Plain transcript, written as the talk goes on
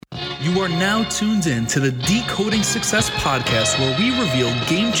You are now tuned in to the Decoding Success podcast, where we reveal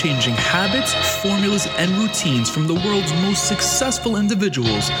game-changing habits, formulas, and routines from the world's most successful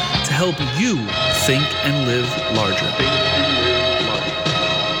individuals to help you think and live larger.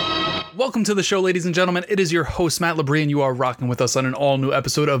 Welcome to the show, ladies and gentlemen. It is your host, Matt Labrie, and you are rocking with us on an all-new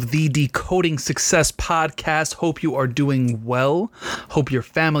episode of the Decoding Success podcast. Hope you are doing well. Hope your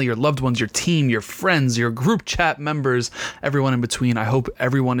family, your loved ones, your team, your friends, your group chat members, everyone in between, I hope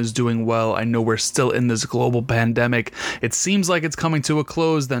everyone is doing well. I know we're still in this global pandemic. It seems like it's coming to a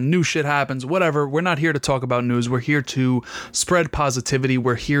close, then new shit happens, whatever. We're not here to talk about news. We're here to spread positivity.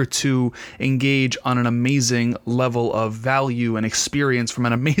 We're here to engage on an amazing level of value and experience from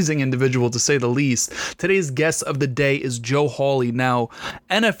an amazing individual, to say the least. Today's guest of the day is Joe Hawley. Now,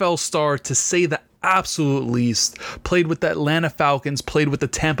 NFL star, to say the absolute least, played with the Atlanta Falcons, played with the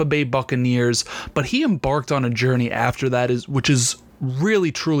Tampa Bay Buccaneers, but he embarked on a journey after that, which is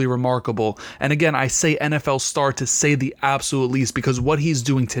really truly remarkable. And again, I say NFL star to say the absolute least, because what he's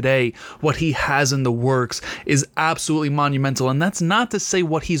doing today, what he has in the works, is absolutely monumental. And that's not to say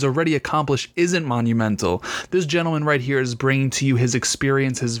what he's already accomplished isn't monumental. This gentleman right here is bringing to you his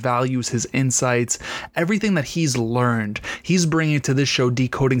experience, his values, his insights, everything that he's learned. He's bringing it to this show,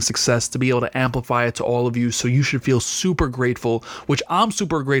 Decoding Success, to be able to amplify it to all of you. So you should feel super grateful, which I'm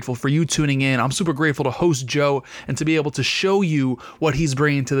super grateful for you tuning in. I'm super grateful to host Joe and to be able to show you what he's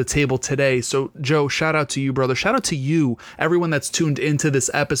bringing to the table today. So Joe, shout out to you, brother. Shout out to you, everyone that's tuned into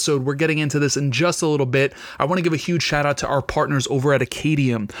this episode. We're getting into this in just a little bit. I want to give a huge shout out to our partners over at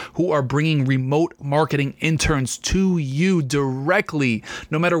Acadium, who are bringing remote marketing interns to you directly.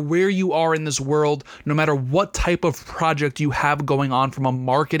 No matter where you are in this world, no matter what type of project you have going on from a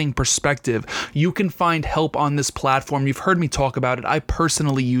marketing perspective, you can find help on this platform. You've heard me talk about it. I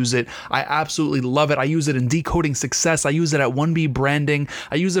personally use it. I absolutely love it. I use it in Decoding Success. I use it at 1B Branding.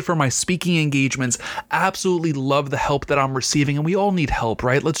 I use it for my speaking engagements. Absolutely love the help that I'm receiving, and we all need help,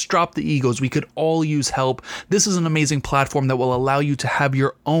 right? Let's drop the egos. We could all use help. This is an amazing platform that will allow you to have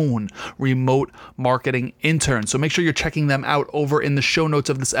your own remote marketing intern. So make sure you're checking them out over in the show notes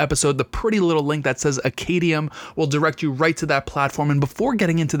of this episode. The pretty little link that says Acadium will direct you right to that platform. And before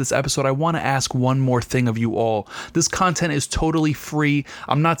getting into this episode, I want to ask one more thing of you all. This content is totally free.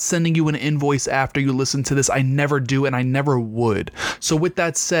 I'm not sending you an invoice after you listen to this. I never do, and I never would. So with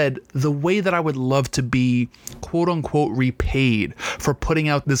that said, the way that I would love to be quote unquote repaid for putting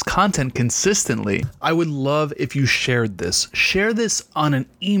out this content consistently, I would love if you shared this. Share this on an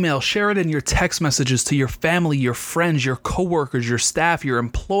email, share it in your text messages to your family, your friends, your coworkers, your staff, your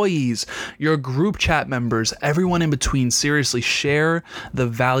employees, your group chat members, everyone in between. Seriously, share the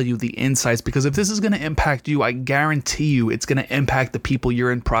value, the insights, because if this is going to impact you, I guarantee you it's going to impact the people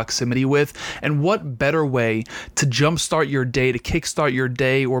you're in proximity with. And what better way to jumpstart your day, to kickstart your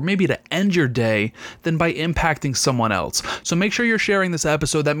day, or maybe to end your day, than by impacting someone else. So make sure you're sharing this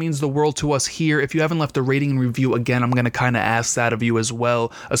episode. That means the world to us here. If you haven't left a rating and review, again, I'm going to kind of ask that of you as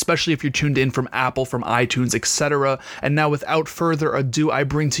well, especially if you're tuned in from Apple, from iTunes, etc. And now, without further ado, I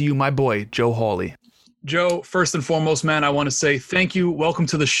bring to you my boy, Joe Hawley. Joe, first and foremost, man, I want to say thank you. Welcome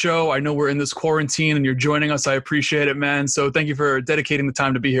to the show. I know we're in this quarantine and you're joining us. I appreciate it, man. So thank you for dedicating the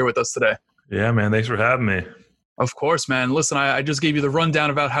time to be here with us today. Yeah, man. Thanks for having me. Of course, man. Listen, I just gave you the rundown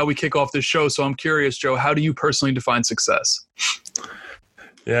about how we kick off this show. So I'm curious, Joe, how do you personally define success?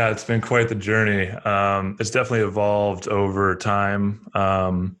 Yeah, it's been quite the journey. It's definitely evolved over time.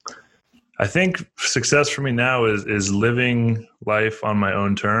 I think success for me now is living life on my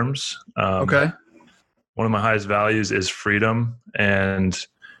own terms. Okay. One of my highest values is freedom. And,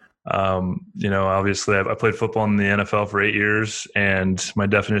 obviously I played football in the NFL for 8 years, and my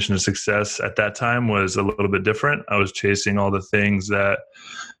definition of success at that time was a little bit different. I was chasing all the things that,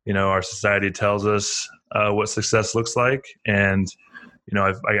 our society tells us what success looks like. And,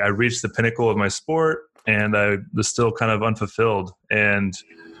 I reached the pinnacle of my sport, and I was still kind of unfulfilled, and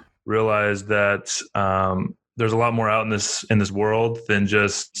realized that, there's a lot more out in this world than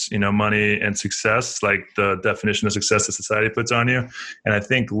just, money and success, like the definition of success that society puts on you. And I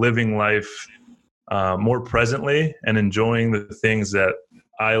think living life more presently and enjoying the things that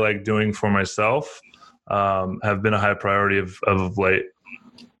I like doing for myself have been a high priority of late.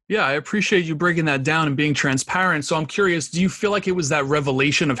 Yeah, I appreciate you breaking that down and being transparent. So I'm curious, do you feel like it was that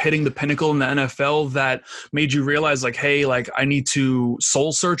revelation of hitting the pinnacle in the NFL that made you realize like, hey, like I need to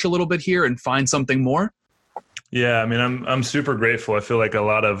soul search a little bit here and find something more? Yeah, I mean, I'm super grateful. I feel like a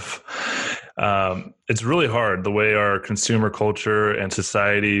lot of it's really hard the way our consumer culture and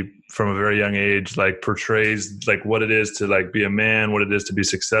society from a very young age like portrays like what it is to like be a man, what it is to be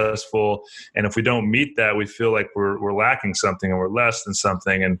successful. And if we don't meet that, we feel like we're lacking something and we're less than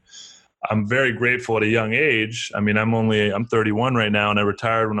something. And I'm very grateful at a young age. I mean, I'm 31 right now, and I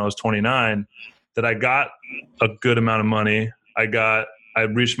retired when I was 29, that I got a good amount of money. I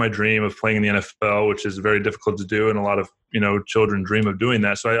reached my dream of playing in the NFL, which is very difficult to do. And a lot of, children dream of doing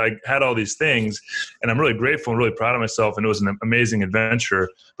that. So I had all these things, and I'm really grateful and really proud of myself. And it was an amazing adventure,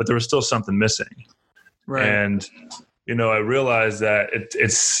 but there was still something missing. Right. And, I realized that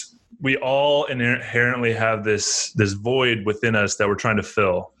we all inherently have this void within us that we're trying to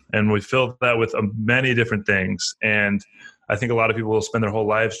fill. And we fill that with many different things. And I think a lot of people will spend their whole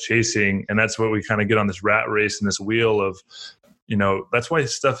lives chasing, and that's what we kind of get on this rat race and this wheel of, that's why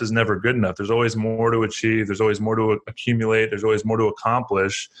stuff is never good enough. There's always more to achieve. There's always more to accumulate. There's always more to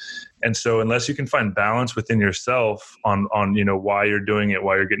accomplish. And so unless you can find balance within yourself on why you're doing it,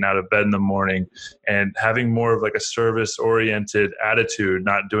 why you're getting out of bed in the morning, and having more of like a service oriented attitude,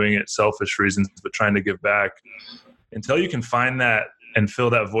 not doing it selfish reasons, but trying to give back, until you can find that and fill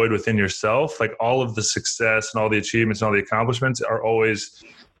that void within yourself, like all of the success and all the achievements and all the accomplishments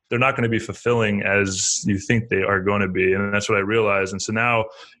they're not going to be fulfilling as you think they are going to be. And that's what I realized. And so now,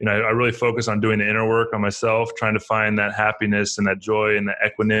 I really focus on doing the inner work on myself, trying to find that happiness and that joy and that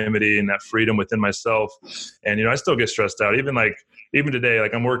equanimity and that freedom within myself. And, I still get stressed out. Even today,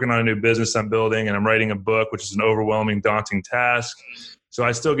 like I'm working on a new business I'm building, and I'm writing a book, which is an overwhelming, daunting task. So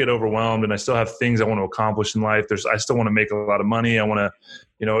I still get overwhelmed, and I still have things I want to accomplish in life. I still want to make a lot of money. I want to,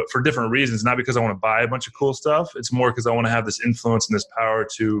 for different reasons, not because I want to buy a bunch of cool stuff. It's more because I want to have this influence and this power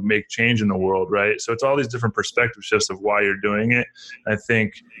to make change in the world, right? So it's all these different perspective shifts of why you're doing it. And I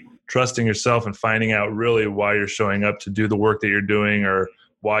think trusting yourself and finding out really why you're showing up to do the work that you're doing, or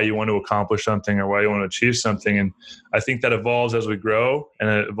why you want to accomplish something, or why you want to achieve something. And I think that evolves as we grow, and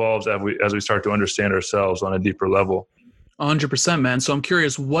it evolves as we start to understand ourselves on a deeper level. 100%, man. So I'm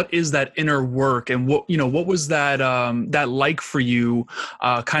curious, what is that inner work, and what was that like for you,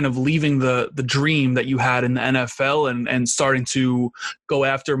 kind of leaving the dream that you had in the NFL and starting to go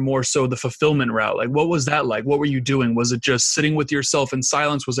after more so the fulfillment route? Like, what was that like? What were you doing? Was it just sitting with yourself in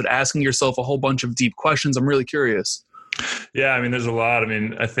silence? Was it asking yourself a whole bunch of deep questions? I'm really curious. Yeah, there's a lot.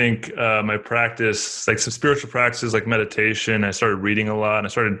 I think my practice, like some spiritual practices like meditation, I started reading a lot, and I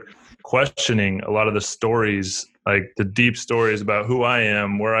started questioning a lot of the stories, like the deep stories about who I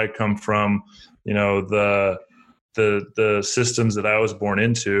am, where I come from, the systems that I was born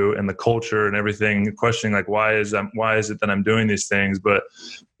into, and the culture and everything, questioning like, why is it that I'm doing these things? But,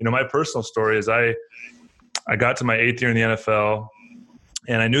 my personal story is I got to my 8th year in the NFL,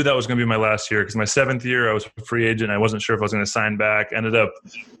 and I knew that was going to be my last year, because my 7th year I was a free agent. I wasn't sure if I was going to sign back. Ended up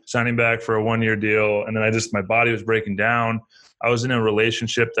signing back for a 1-year deal. And then my body was breaking down. I was in a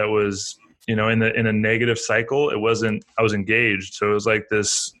relationship that was, in a negative cycle. I was engaged. So it was like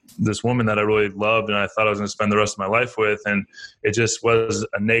this woman that I really loved, and I thought I was going to spend the rest of my life with. And it just was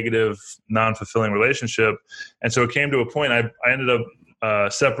a negative, non-fulfilling relationship. And so it came to a point, I ended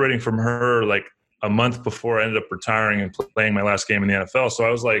up separating from her like a month before I ended up retiring and playing my last game in the NFL. So I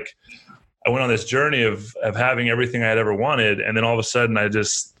was like, I went on this journey of having everything I had ever wanted. And then all of a sudden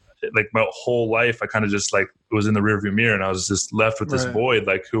like my whole life, I kind of just like was in the rearview mirror, and I was just left with this void.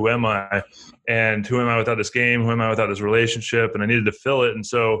 Like, who am I? And who am I without this game? Who am I without this relationship? And I needed to fill it. And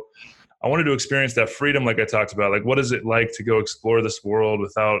so I wanted to experience that freedom, like I talked about. Like, what is it like to go explore this world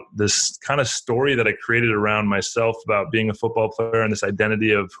without this kind of story that I created around myself about being a football player, and this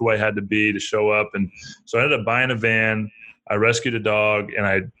identity of who I had to be to show up. And so I ended up buying a van. I rescued a dog, and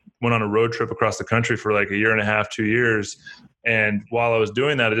I went on a road trip across the country for like a year and a half, 2 years. And while I was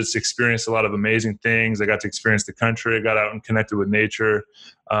doing that, I just experienced a lot of amazing things. I got to experience the country. I got out and connected with nature.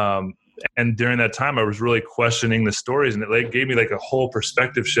 And during that time, I was really questioning the stories, and it like gave me like a whole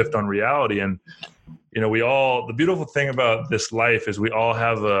perspective shift on reality. And, the beautiful thing about this life is we all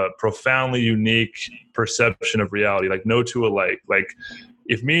have a profoundly unique perception of reality, like no two alike. Like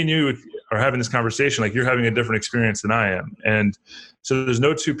if me and you are having this conversation, like you're having a different experience than I am. And so there's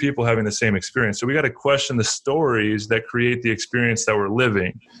no two people having the same experience. So we got to question the stories that create the experience that we're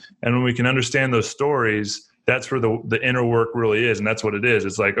living. And when we can understand those stories, that's where the inner work really is. And that's what it is.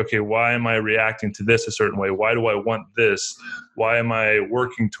 It's like, okay, why am I reacting to this a certain way? Why do I want this? Why am I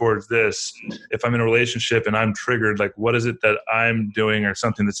working towards this? If I'm in a relationship and I'm triggered, like what is it that I'm doing or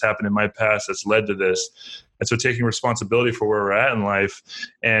something that's happened in my past that's led to this? And so taking responsibility for where we're at in life.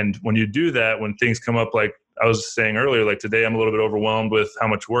 And when you do that, when things come up, like I was saying earlier, like today I'm a little bit overwhelmed with how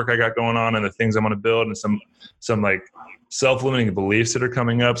much work I got going on and the things I'm going to build and some like self-limiting beliefs that are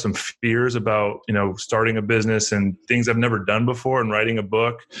coming up, some fears about, starting a business and things I've never done before and writing a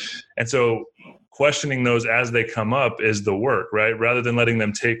book. And so questioning those as they come up is the work, right? Rather than letting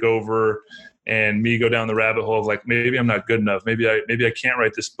them take over and me go down the rabbit hole of like, maybe I'm not good enough. Maybe I can't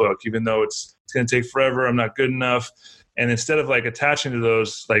write this book, even though it's going to take forever. I'm not good enough. And instead of like attaching to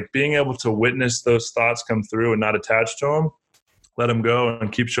those, like being able to witness those thoughts come through and not attach to them, let them go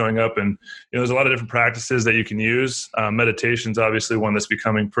and keep showing up. And, there's a lot of different practices that you can use. Meditation's obviously one that's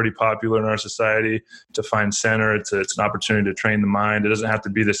becoming pretty popular in our society. To find center, it's an opportunity to train the mind. It doesn't have to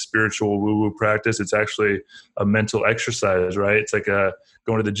be this spiritual woo-woo practice. It's actually a mental exercise, right? It's like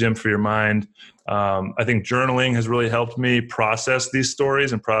going to the gym for your mind. I think journaling has really helped me process these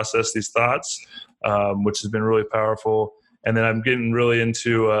stories and process these thoughts, which has been really powerful. And then I'm getting really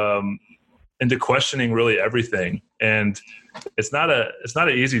into questioning really everything. And it's not an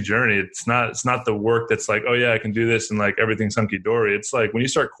easy journey. It's not the work that's like, oh yeah, I can do this and like everything's hunky dory. It's like when you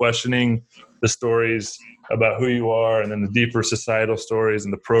start questioning the stories about who you are and then the deeper societal stories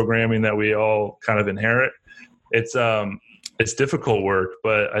and the programming that we all kind of inherit, it's difficult work,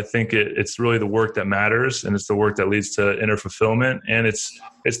 but I think it's really the work that matters, and it's the work that leads to inner fulfillment. And it's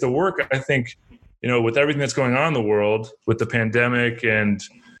the work, I think, with everything that's going on in the world with the pandemic and,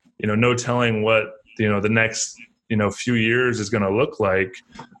 no telling what, the next, few years is going to look like.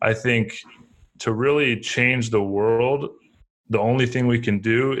 I think to really change the world, the only thing we can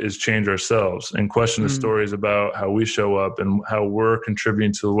do is change ourselves and question the stories about how we show up and how we're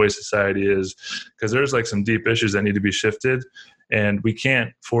contributing to the way society is. Because there's like some deep issues that need to be shifted, and we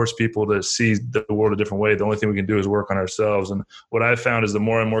can't force people to see the world a different way. The only thing we can do is work on ourselves. And what I've found is the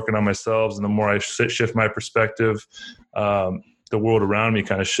more I'm working on myself and the more I shift my perspective, the world around me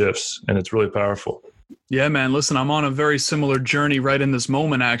kind of shifts, and it's really powerful. Yeah, man. Listen, I'm on a very similar journey right in this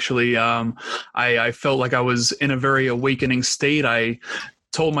moment, actually. I felt like I was in a very awakening state. I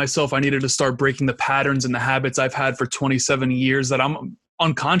told myself I needed to start breaking the patterns and the habits I've had for 27 years that I'm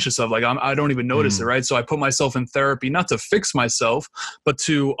unconscious of. Like I don't even notice it, right? So I put myself in therapy, not to fix myself, but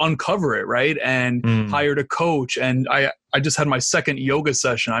to uncover it, right? And hired a coach. And I just had my second yoga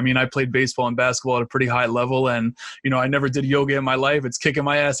session. I mean, I played baseball and basketball at a pretty high level, and, I never did yoga in my life. It's kicking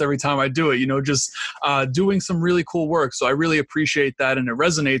my ass every time I do it, just doing some really cool work. So I really appreciate that. And it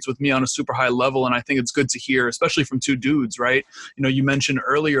resonates with me on a super high level. And I think it's good to hear, especially from two dudes, right? You mentioned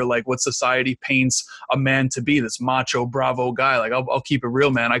earlier, like what society paints a man to be, this macho, bravo guy. Like I'll keep it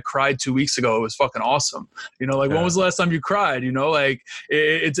real, man. I cried 2 weeks ago. It was fucking awesome. When was the last time you cried? Like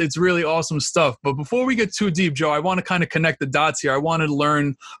it's really awesome stuff. But before we get too deep, Joe, I want to kind of connect the dots here. I wanted to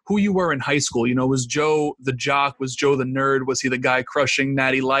learn who you were in high school. Was Joe the jock? Was Joe the nerd? Was he the guy crushing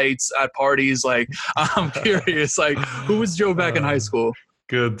natty lights at parties? Like, I'm curious, like, who was Joe back in high school?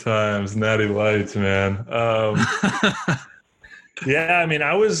 Good times, natty lights, man. Yeah, I mean,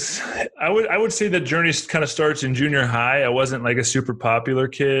 I would say the journey kind of starts in junior high. I wasn't like a super popular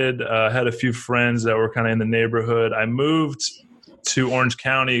kid. I had a few friends that were kind of in the neighborhood. I moved to Orange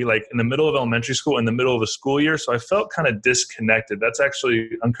County, like in the middle of elementary school, in the middle of a school year. So I felt kind of disconnected. That's actually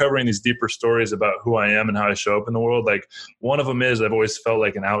uncovering these deeper stories about who I am and how I show up in the world. Like one of them is I've always felt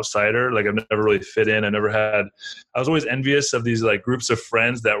like an outsider. Like I've never really fit in. I was always envious of these like groups of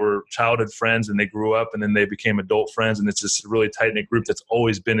friends that were childhood friends and they grew up and then they became adult friends. And it's this really tight knit group that's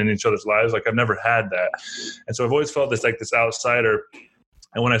always been in each other's lives. Like I've never had that. And so I've always felt this outsider.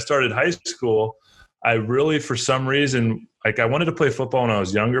 And when I started high school, I really, for some reason, like I wanted to play football when I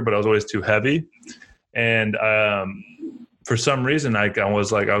was younger, but I was always too heavy. And for some reason, I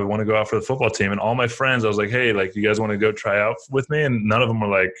was like, I want to go out for the football team. And all my friends, I was like, hey, like, you guys want to go try out with me? And none of them were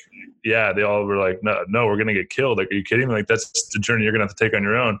like, yeah. They all were like, no, we're going to get killed. Like, are you kidding me? Like, that's the journey you're going to have to take on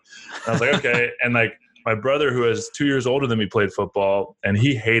your own. And I was like, okay. And like my brother, who is 2 years older than me, played football, and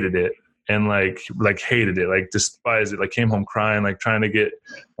he hated it. And like hated it, like despised it, like came home crying, like trying to get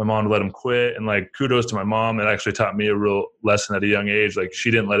my mom to let him quit. And like kudos to my mom, that actually taught me a real lesson at a young age. Like she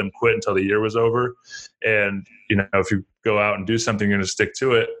didn't let him quit until the year was over. And if you go out and do something, you're going to stick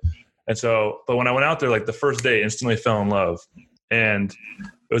to it. And so, but when I went out there, like the first day, instantly fell in love. And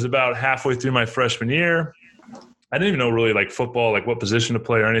it was about halfway through my freshman year. I didn't even know really like football, like what position to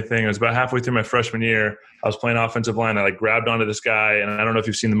play or anything. It was about halfway through my freshman year. I was playing offensive line. I like grabbed onto this guy, and I don't know if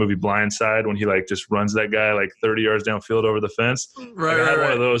you've seen the movie Blind Side, when he like just runs that guy like 30 yards downfield over the fence. Right, like, I had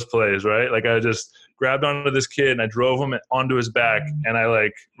one of those plays, right? Like I just grabbed onto this kid and I drove him onto his back. And I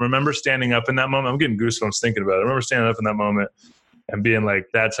like remember standing up in that moment. I'm getting goosebumps thinking about it. I remember standing up in that moment and being like,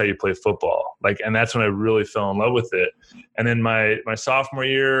 that's how you play football. Like, and that's when I really fell in love with it. And then my sophomore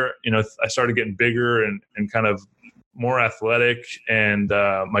year, I started getting bigger and kind of more athletic. And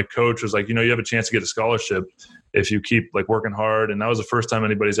my coach was like, you have a chance to get a scholarship. if you keep like working hard. And that was the first time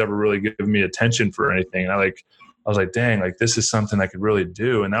anybody's ever really given me attention for anything. And I was like, dang, like this is something I could really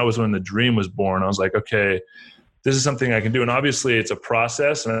do. And that was when the dream was born. I was like, okay, this is something I can do. And obviously it's a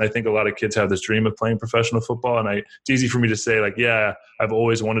process. And I think a lot of kids have this dream of playing professional football. And it's easy for me to say like, yeah, I've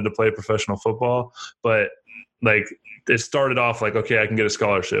always wanted to play professional football, but like it started off like, okay, I can get a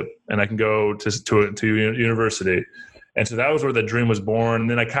scholarship and I can go to university. And so that was where the dream was born. And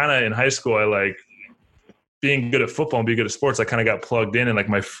then I kind of in high school, I like being good at football and being good at sports, I kind of got plugged in, and like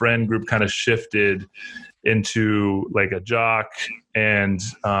my friend group kind of shifted into like a jock and,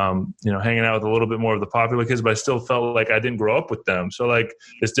 hanging out with a little bit more of the popular kids, but I still felt like I didn't grow up with them. So like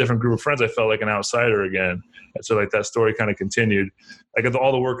this different group of friends, I felt like an outsider again. And so like that story kind of continued. Like of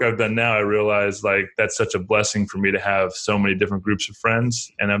all the work I've done now, I realized like that's such a blessing for me to have so many different groups of friends.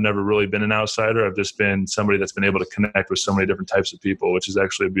 And I've never really been an outsider. I've just been somebody that's been able to connect with so many different types of people, which is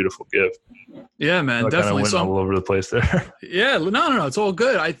actually a beautiful gift. Yeah, man, I definitely. Went all over the place there. Yeah, no, it's all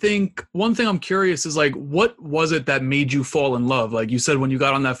good. I think one thing I'm curious is like, what was it that made you fall in love? Like you said, when you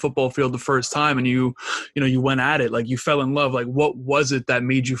got on that football field the first time and you went at it, like you fell in love. Like what was it that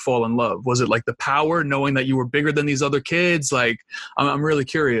made you fall in love? Was it like the power, knowing that you were bigger than these other kids? Like I'm really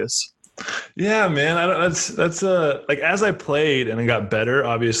curious. Yeah, man. That's like as I played and I got better,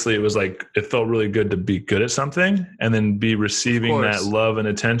 obviously it was like, it felt really good to be good at something and then be receiving that love and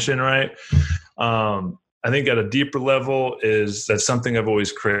attention. Right. I think at a deeper level that's something I've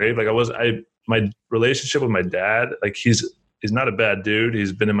always craved. Like my relationship with my dad, like he's not a bad dude.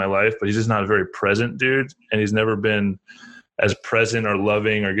 He's been in my life, but he's just not a very present dude. And he's never been as present or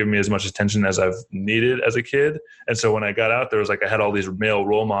loving or giving me as much attention as I've needed as a kid. And so when I got out there, it was like I had all these male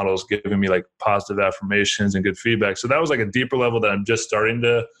role models giving me like positive affirmations and good feedback. So that was like a deeper level that I'm just starting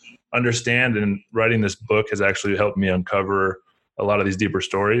to understand. And writing this book has actually helped me uncover a lot of these deeper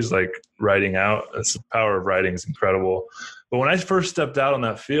stories. Like writing out, that's the power of writing is incredible. But when I first stepped out on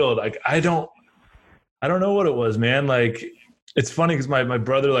that field, like I don't know what it was, man. Like it's funny because my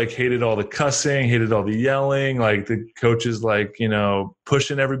brother like hated all the cussing, hated all the yelling, like the coaches like,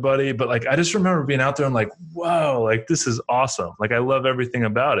 pushing everybody. But like I just remember being out there and like, whoa, like this is awesome. Like I love everything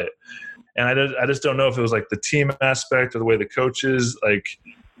about it. And I just don't know if it was like the team aspect or the way the coaches, like,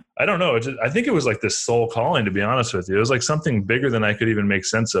 I don't know. I think it was like this soul calling, to be honest with you. It was like something bigger than I could even make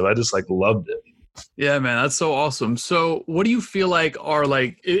sense of. I just like loved it. Yeah, man, that's so awesome. So what do you feel like are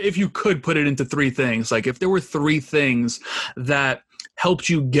like, if you could put it into three things, like if there were three things that helped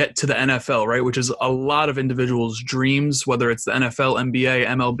you get to the NFL, right? Which is a lot of individuals' dreams, whether it's the NFL, NBA,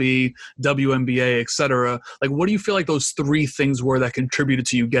 MLB, WNBA, et cetera. Like, what do you feel like those three things were that contributed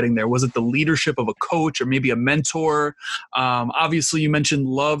to you getting there? Was it the leadership of a coach or maybe a mentor? Obviously, you mentioned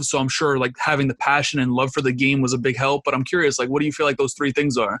love, so I'm sure like having the passion and love for the game was a big help. But I'm curious, like, what do you feel like those three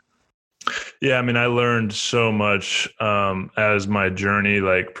things are? Yeah, I mean, I learned so much as my journey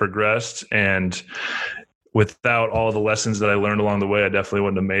like progressed, and without all the lessons that I learned along the way, I definitely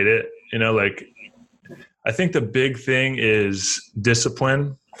wouldn't have made it. Like I think the big thing is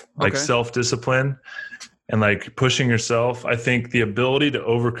discipline, like self-discipline and like pushing yourself. I think the ability to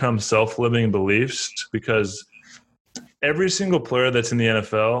overcome self-limiting beliefs, because every single player that's in the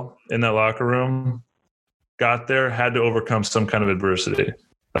NFL in that locker room got there, had to overcome some kind of adversity.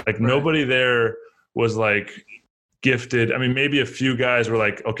 Like nobody there was like gifted. I mean, maybe a few guys were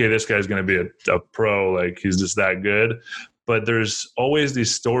like, okay, this guy's going to be a pro. Like he's just that good. But there's always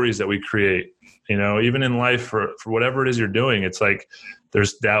these stories that we create, even in life for whatever it is you're doing. It's like,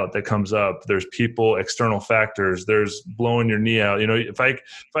 there's doubt that comes up. There's people, external factors. There's blowing your knee out. If I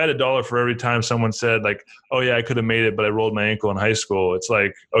had $1 for every time someone said like, oh yeah, I could have made it, but I rolled my ankle in high school. It's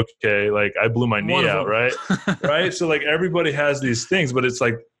like, okay, like I blew my knee out. Right. Right. So like everybody has these things, but it's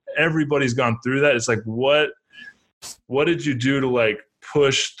like, everybody's gone through that. It's like, what did you do to like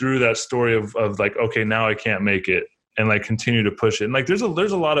push through that story of like, okay, now I can't make it, and like continue to push it? And like, there's a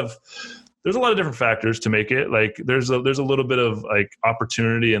lot of different factors to make it. Like there's a little bit of like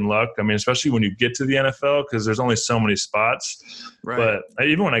opportunity and luck. I mean, especially when you get to the NFL, because there's only so many spots. Right. But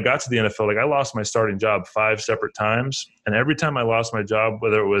even when I got to the NFL, like I lost my starting job 5 separate times. And every time I lost my job,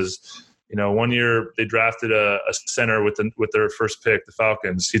 whether it was, one year they drafted a center with their first pick, the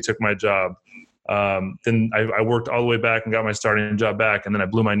Falcons, he took my job. Then I worked all the way back and got my starting job back, and then I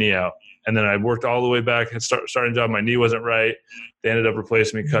blew my knee out. And then I worked all the way back, starting job, my knee wasn't right. They ended up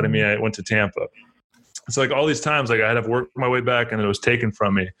replacing me, cutting me. I went to Tampa. So like all these times, like I had to work my way back, and it was taken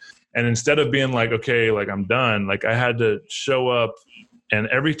from me. And instead of being like, okay, like I'm done, like I had to show up. And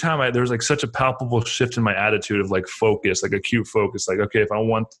every time there was like such a palpable shift in my attitude of like focus, like acute focus. Like, okay, if I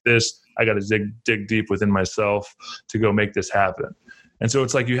want this, I got to dig deep within myself to go make this happen. And so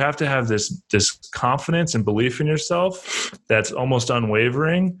it's like you have to have this confidence and belief in yourself that's almost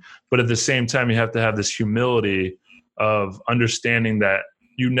unwavering, but at the same time you have to have this humility of understanding that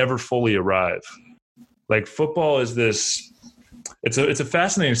you never fully arrive. Like football is this, it's a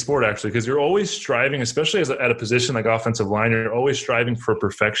fascinating sport actually, because you're always striving, especially at a position like offensive line, you're always striving for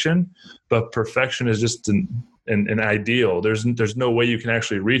perfection, but perfection is just an ideal. There's no way you can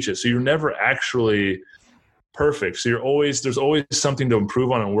actually reach it. So you're never actually perfect. So there's always something to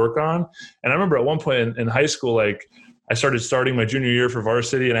improve on and work on. And I remember at one point in high school, like I starting my junior year for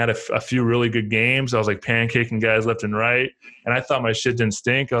varsity, and I had a few really good games. I was like pancaking guys left and right, and I thought my shit didn't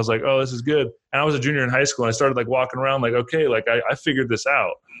stink. I was like, oh, this is good. And I was a junior in high school, and I started like walking around like, okay, like I figured this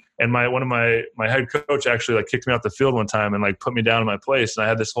out. And one of my head coach actually like kicked me off the field one time and like put me down in my place. And I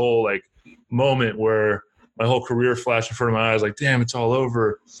had this whole like moment where my whole career flashed in front of my eyes, like, damn, it's all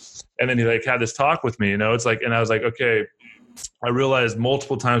over. And then he like had this talk with me, it's like, and I was like, okay, I realized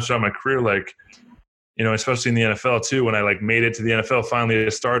multiple times throughout my career, like, especially in the NFL too, when I like made it to the NFL, finally a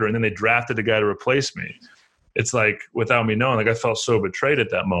starter, and then they drafted a guy to replace me. It's like, without me knowing, like I felt so betrayed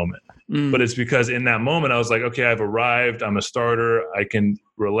at that moment. But it's because in that moment I was like, okay, I've arrived, I'm a starter, I can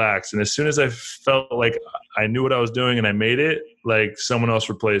relax. And as soon as I felt like I knew what I was doing and I made it, like someone else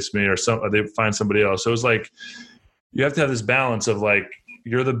replaced me or they find somebody else. So it was like, you have to have this balance of like,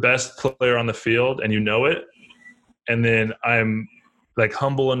 you're the best player on the field and you know it. And then I'm like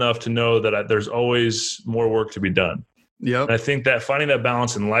humble enough to know that there's always more work to be done. Yep. And I think that finding that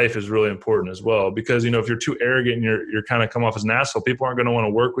balance in life is really important as well, because, if you're too arrogant and you're kind of come off as an asshole, people aren't going to want to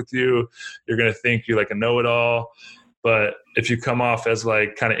work with you. You're going to think you're like a know-it-all. But if you come off as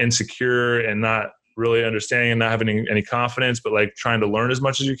like kind of insecure and not really understanding and not having any confidence, but like trying to learn as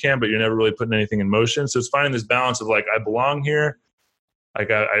much as you can, but you're never really putting anything in motion. So it's finding this balance of like, I belong here.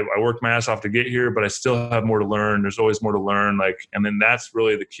 Like I worked my ass off to get here, but I still have more to learn. There's always more to learn. And then that's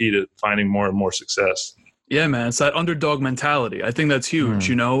really the key to finding more and more success. Yeah, man. It's that underdog mentality. I think that's huge,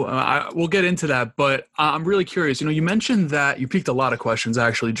 we'll get into that, but I'm really curious. You mentioned that you piqued a lot of questions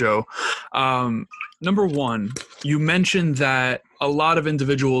actually, Joe. Number one, you mentioned that a lot of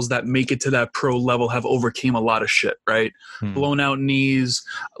individuals that make it to that pro level have overcame a lot of shit, right? Blown out knees,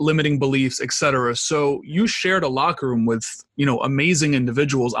 limiting beliefs, etc. So you shared a locker room with, amazing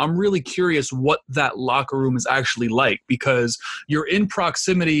individuals. I'm really curious what that locker room is actually like, because you're in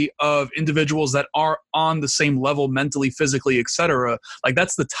proximity of individuals that are on the same level mentally, physically, etc. Like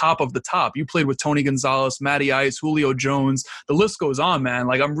that's the top of the top. You played with Tony Gonzalez, Matty Ice, Julio Jones. The list goes on, man.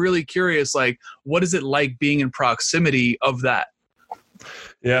 Like I'm really curious, like what is it like being in proximity of that?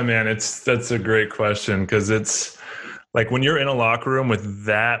 Yeah, man, that's a great question, because it's like when you're in a locker room with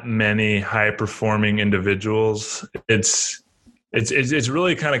that many high performing individuals, it's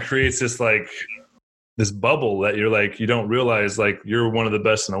really kind of creates this like this bubble that you're like, you don't realize like you're one of the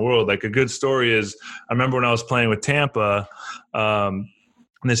best in the world. Like a good story is, I remember when I was playing with Tampa, and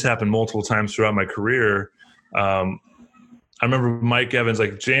this happened multiple times throughout my career. I remember Mike Evans,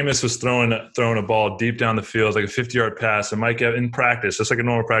 like Jameis was throwing a ball deep down the field, like a 50-yard pass, and Mike Evans in practice, just like a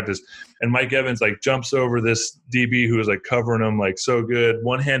normal practice, and Mike Evans like jumps over this DB who was like covering him like so good,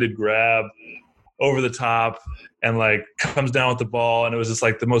 one-handed grab over the top, and like comes down with the ball, and it was just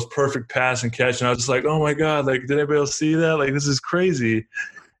like the most perfect pass and catch, and I was just like, oh my god, like did anybody else see that? Like this is crazy,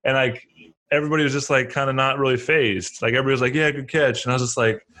 and like everybody was just like kind of not really fazed, like everybody was like, yeah, good catch, and I was just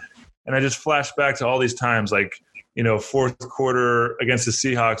like, and I just flashed back to all these times, like, fourth quarter against the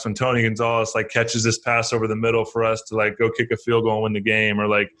Seahawks when Tony Gonzalez like catches this pass over the middle for us to like go kick a field goal and win the game, or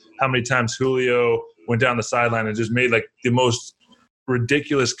like how many times Julio went down the sideline and just made like the most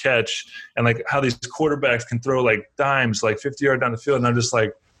ridiculous catch, and like how these quarterbacks can throw like dimes like 50 yards down the field, and I'm just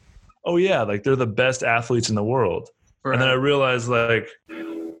like, oh yeah, like they're the best athletes in the world. Right. And then I realized like,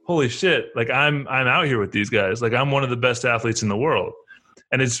 holy shit, like I'm out here with these guys, like I'm one of the best athletes in the world.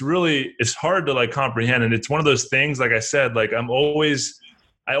 And it's hard to like comprehend. And it's one of those things, like I said, like I always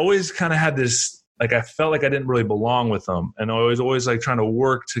kind of had this, like I felt like I didn't really belong with them. And I was always like trying to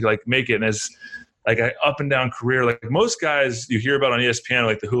work to like make it. And as like an up and down career, like most guys you hear about on ESPN,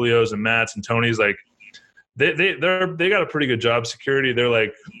 like the Julios and Matts and Tonys, like they got a pretty good job security. They're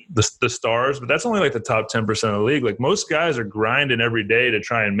like the stars, but that's only like the top 10% of the league. Like most guys are grinding every day to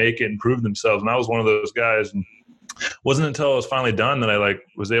try and make it and prove themselves. And I was one of those guys. And wasn't until I was finally done that I like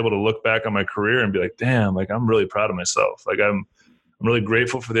was able to look back on my career and be like, damn, like I'm really proud of myself. Like I'm really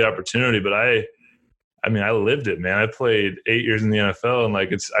grateful for the opportunity, but I mean, I lived it, man. I played 8 years in the NFL, and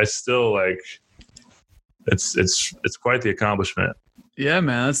like it's quite the accomplishment. Yeah,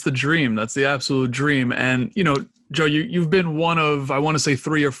 man, that's the dream. That's the absolute dream. And, Joe, you've been one of, I want to say,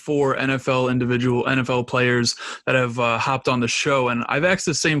 3 or 4 NFL players that have hopped on the show, and I've asked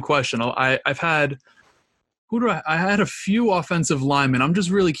the same question. I've had I had a few offensive linemen. I'm just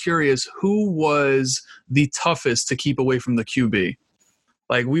really curious, who was the toughest to keep away from the QB?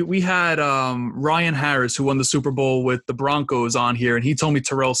 Like we had Ryan Harris, who won the Super Bowl with the Broncos, on here, and he told me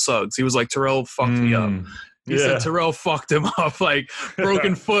Terrell Suggs. He was like, Terrell fucked me up. He said Terrell fucked him up, like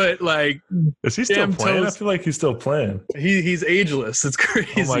broken foot, like. Is he still playing? Toes. I feel like he's still playing. He's ageless. It's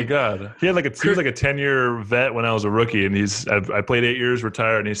crazy. Oh my god, he was like a 10-year vet when I was a rookie, and I played 8 years,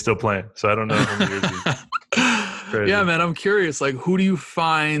 retired, and he's still playing. So I don't know how many years he's. Crazy. Yeah, man, I'm curious. Like, who did you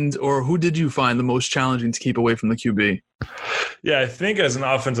find the most challenging to keep away from the QB? Yeah, I think as an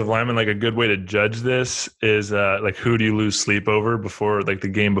offensive lineman, like a good way to judge this is like who do you lose sleep over before, like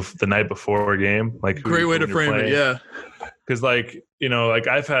the night before a game? Like great way to frame it. Yeah, because like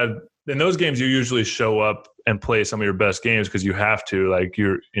I've had in those games you usually show up and play some of your best games because you have to. Like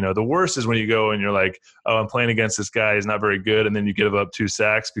the worst is when you go and you're like, oh, I'm playing against this guy, he's not very good, and then you give up 2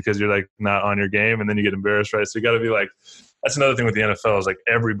 sacks because you're like not on your game, and then you get embarrassed, right? So you got to be like, that's another thing with the NFL is like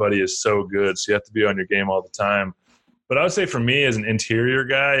everybody is so good, so you have to be on your game all the time. But I would say for me as an interior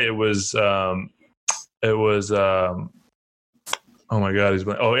guy, it was oh my God,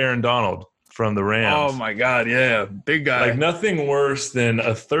 Aaron Donald from the Rams. Oh my God, yeah, big guy. Like nothing worse than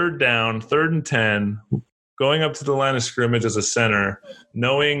a 3rd and 10, going up to the line of scrimmage as a center,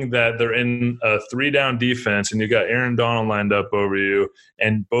 knowing that they're in a 3-down defense and you got Aaron Donald lined up over you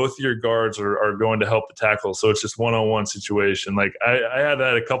and both your guards are going to help the tackle. So it's just one-on-one situation. Like I had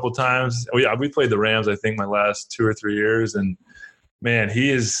that a couple times. We played the Rams, I think, my last 2 or 3 years. And man,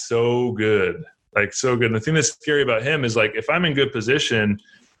 he is so good. Like so good. And the thing that's scary about him is like, if I'm in good position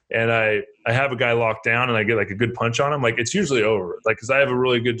and I have a guy locked down and I get like a good punch on him, like it's usually over. Like, cause I have a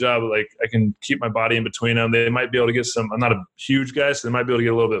really good job. Like I can keep my body in between them. They might be able to get I'm not a huge guy, so they might be able to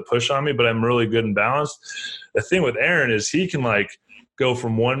get a little bit of push on me, but I'm really good and balanced. The thing with Aaron is he can like go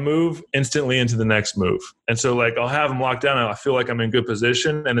from one move instantly into the next move. And so like, I'll have him locked down and I feel like I'm in good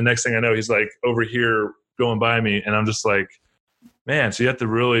position. And the next thing I know, he's like over here going by me. And I'm just like, man, so you have to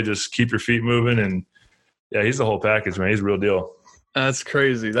really just keep your feet moving. And yeah, he's the whole package, man. He's a real deal. That's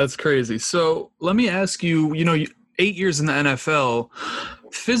crazy. That's crazy. So let me ask you, 8 years in the NFL,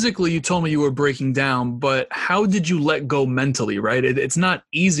 physically you told me you were breaking down, but how did you let go mentally, right? It's not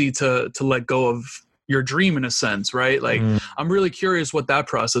easy to let go of your dream in a sense, right? Like I'm really curious what that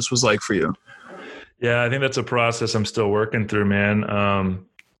process was like for you. Yeah, I think that's a process I'm still working through, man.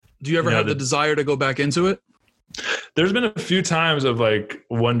 Do you ever have the desire to go back into it? There's been a few times of like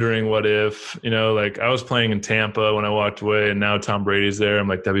wondering what if, like I was playing in Tampa when I walked away and now Tom Brady's there. I'm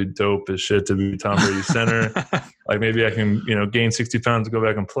like, that'd be dope as shit to be Tom Brady's center. Like maybe I can, gain 60 pounds to go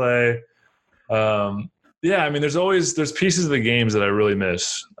back and play. Yeah, I mean, there's pieces of the games that I really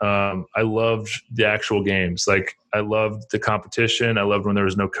miss. I loved the actual games. Like I loved the competition. I loved when there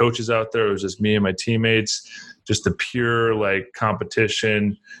was no coaches out there. It was just me and my teammates, just the pure like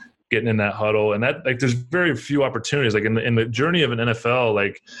competition, getting in that huddle. And that like, there's very few opportunities. Like in the journey of an NFL,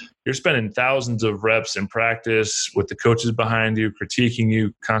 like you're spending thousands of reps in practice with the coaches behind you, critiquing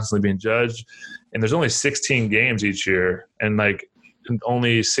you, constantly being judged. And there's only 16 games each year. And like,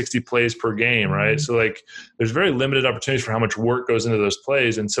 only 60 plays per game, right? So like there's very limited opportunities for how much work goes into those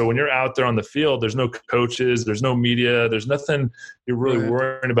plays. And so when you're out there on the field, there's no coaches, there's no media, there's nothing you're really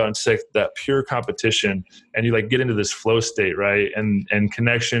worrying about. It's like that pure competition, and you like get into this flow state, right? And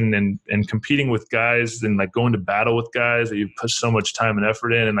connection and competing with guys and like going to battle with guys that you put so much time and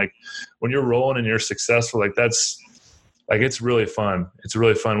effort in. And like when you're rolling and you're successful, like that's like, it's really fun. It's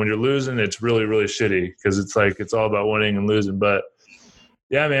really fun. When you're losing, it's really, really shitty because it's like, it's all about winning and losing. But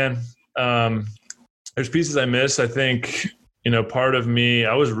yeah, man. There's pieces I miss. I think, part of me,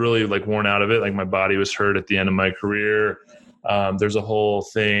 I was really like worn out of it. Like my body was hurt at the end of my career. There's a whole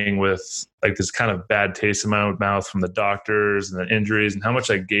thing with like this kind of bad taste in my mouth from the doctors and the injuries and how much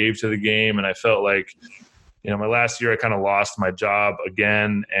I gave to the game. And I felt like, my last year I kind of lost my job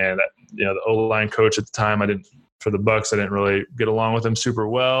again. And, the O-line coach at the time, for the Bucs, I didn't really get along with him super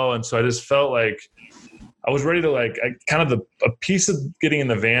well. And so I just felt like, I was ready to a piece of getting in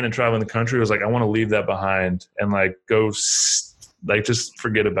the van and traveling the country was like, I want to leave that behind and like go like, just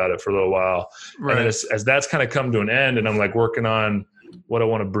forget about it for a little while. Right. And then as that's kind of come to an end and I'm like working on what I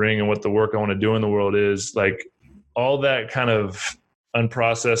want to bring and what the work I want to do in the world is, like all that kind of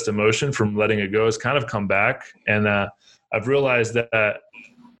unprocessed emotion from letting it go has kind of come back. And I've realized that,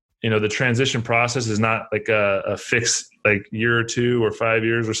 the transition process is not like a fixed like year or 2 or 5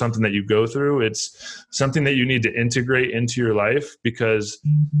 years or something that you go through. It's something that you need to integrate into your life, because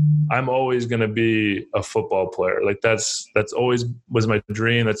I'm always going to be a football player. Like that's always was my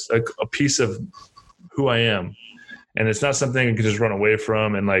dream. That's like a piece of who I am. And it's not something I can just run away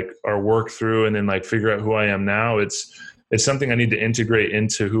from and like, or work through and then like figure out who I am now. It's something I need to integrate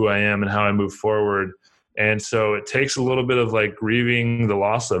into who I am and how I move forward. And so it takes a little bit of like grieving the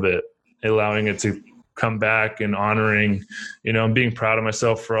loss of it, allowing it to come back and honoring, and being proud of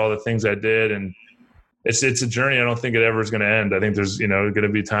myself for all the things I did. And it's a journey. I don't think it ever is going to end. I think there's, going to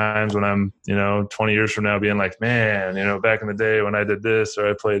be times when I'm, 20 years from now being like, man, back in the day when I did this or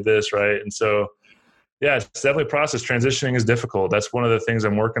I played this. Right. And so, yeah, it's definitely a process. Transitioning is difficult. That's one of the things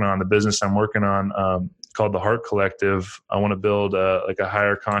I'm working on, the business I'm working on, called the Heart Collective. I want to build like a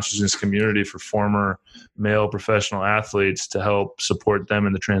higher consciousness community for former male professional athletes to help support them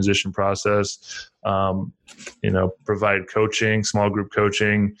in the transition process, provide coaching, small group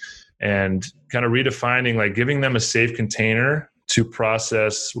coaching, and kind of redefining, like giving them a safe container to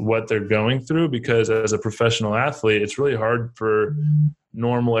process what they're going through. Because as a professional athlete, it's really hard for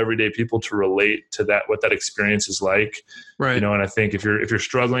normal everyday people to relate to that, what that experience is like. Right. And I think if you're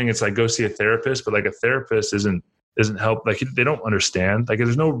struggling, it's like, go see a therapist, but like a therapist isn't help. Like they don't understand, like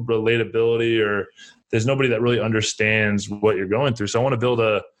there's no relatability, or there's nobody that really understands what you're going through. So I want to build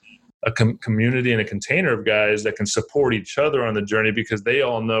a community and a container of guys that can support each other on the journey, because they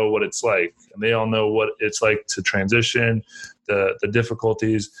all know what it's like, and they all know what it's like to transition, the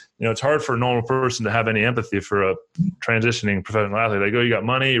difficulties. It's hard for a normal person to have any empathy for a transitioning professional athlete. Like, oh, you got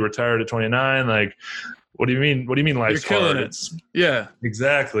money, you retired at 29. Like, what do you mean? What do you mean life's hard? Yeah,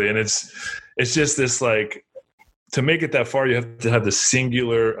 exactly. And it's just this, like, to make it that far, you have to have the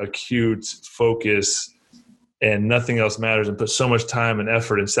singular, acute focus, and nothing else matters, and put so much time and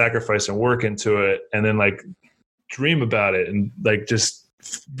effort and sacrifice and work into it, and then like dream about it and like just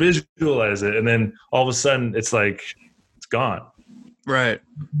visualize it. And then all of a sudden it's like, it's gone. Right.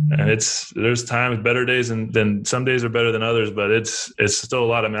 And there's times, better days, and then some days are better than others, but it's still a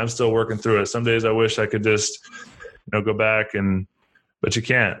lot. I mean, I'm still working through it. Some days I wish I could just, go back but you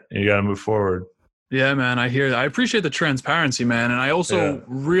can't. You got to move forward. Yeah, man, I hear that. I appreciate the transparency, man. And I also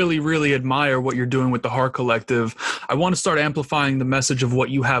really, really admire what you're doing with the Heart Collective. I want to start amplifying the message of what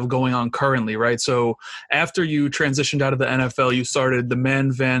you have going on currently, right? So after you transitioned out of the NFL, you started the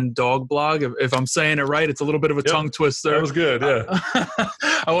Man Van Dog blog. If I'm saying it right, it's a little bit of a tongue twister. That was good, yeah.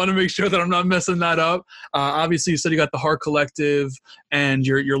 I want to make sure that I'm not messing that up. Obviously, you said you got the Heart Collective and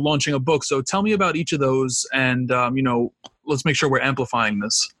you're launching a book. So tell me about each of those, and, let's make sure we're amplifying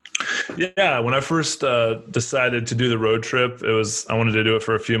this. Yeah, when I first decided to do the road trip, I wanted to do it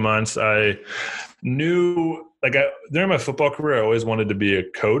for a few months. I knew, during my football career, I always wanted to be a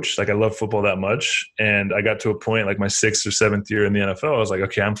coach. Like, I love football that much. And I got to a point, like my 6th or 7th year in the NFL, I was like,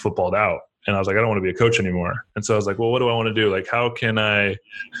 okay, I'm footballed out. And I was like, I don't want to be a coach anymore. And so I was like, well, what do I want to do? Like, what do I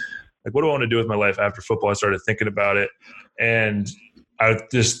want to do with my life after football? I started thinking about it. And I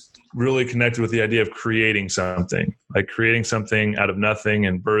just really connected with the idea of creating something out of nothing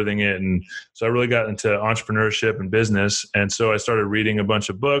and birthing it. And so I really got into entrepreneurship and business. And so I started reading a bunch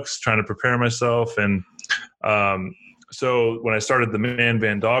of books, trying to prepare myself. And so when I started the Man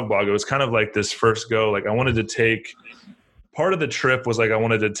Van Dog blog, it was kind of like this first go. Like, I wanted to take part of the trip was like, I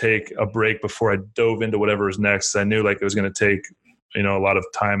wanted to take a break before I dove into whatever was next. I knew like it was going to take a lot of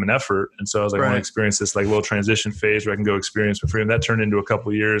time and effort. And so I was like, I want to experience this like little transition phase where I can go experience my freedom. That turned into a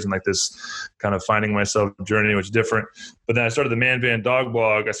couple of years and like this kind of finding myself journey, which is different. But then I started the Man Van Dog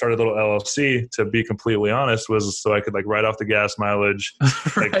blog. I started a little LLC, to be completely honest, was so I could like write off the gas mileage,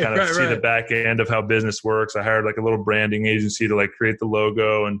 see the back end of how business works. I hired like a little branding agency to like create the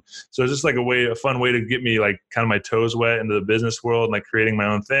logo. And so it's just like a fun way to get me like kind of my toes wet into the business world and like creating my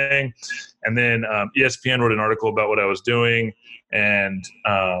own thing. And then ESPN wrote an article about what I was doing. And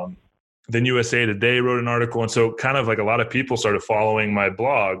then USA Today wrote an article. And so kind of like a lot of people started following my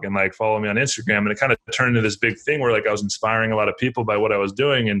blog and like following me on Instagram. And it kind of turned into this big thing where like I was inspiring a lot of people by what I was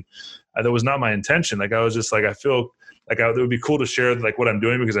doing. And that was not my intention. Like, I was just like, I feel like it would be cool to share like what I'm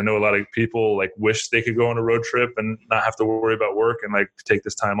doing, because I know a lot of people like wish they could go on a road trip and not have to worry about work and like take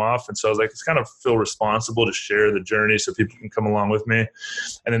this time off. And so I was like, it's kind of feel responsible to share the journey so people can come along with me.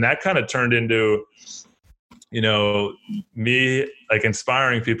 And then that kind of turned into, me like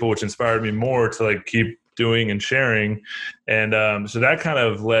inspiring people, which inspired me more to like keep doing and sharing. And so that kind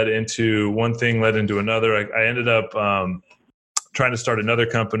of led into one thing led into another. I ended up trying to start another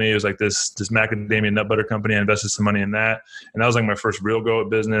company. It was like this macadamia nut butter company. I invested some money in that. And that was like my first real go at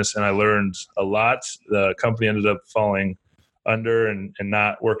business. And I learned a lot. The company ended up falling under and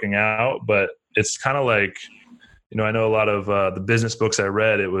not working out. But it's kind of like, I know a lot of the business books I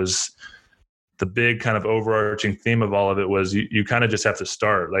read, it was the big kind of overarching theme of all of it was you kind of just have to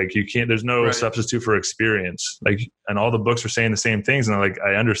start. Like there's no substitute for experience. Like, and all the books are saying the same things. And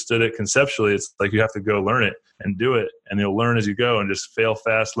I understood it conceptually. It's like, you have to go learn it and do it. And you'll learn as you go and just fail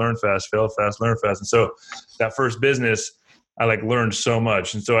fast, learn fast, fail fast, learn fast. And so that first business, I learned so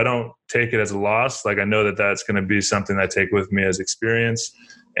much. And so I don't take it as a loss. I know that that's going to be something I take with me as experience.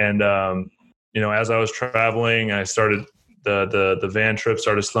 And, as I was traveling, I started the van trip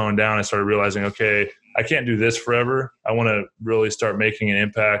started slowing down. I started realizing, okay, I can't do this forever. I want to really start making an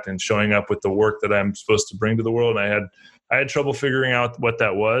impact and showing up with the work that I'm supposed to bring to the world. And I had trouble figuring out what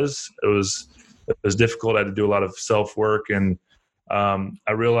that was. It was difficult. I had to do a lot of self-work. And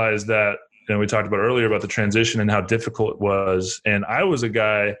I realized that, we talked about earlier about the transition and how difficult it was. And I was a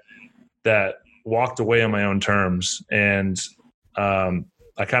guy that walked away on my own terms. And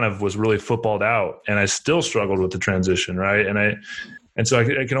I kind of was really footballed out, and I still struggled with the transition. Right. And so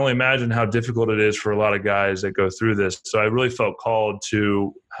I can only imagine how difficult it is for a lot of guys that go through this. So I really felt called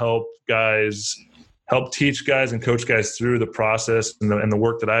to help teach guys and coach guys through the process and the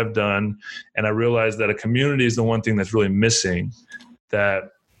work that I've done. And I realized that a community is the one thing that's really missing. That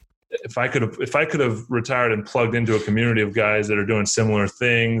if I could have retired and plugged into a community of guys that are doing similar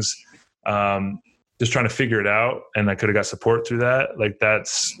things, just trying to figure it out, and I could have got support through that,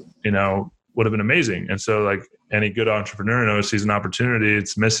 that's, would have been amazing. And so any good entrepreneur knows sees an opportunity,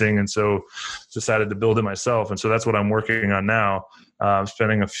 it's missing. And so decided to build it myself. And so that's what I'm working on now. I'm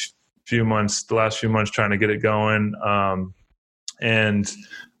spending the last few months trying to get it going. And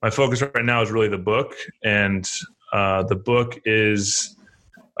my focus right now is really the book. And the book is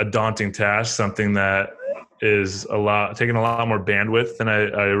a daunting task, something that is taking a lot more bandwidth than I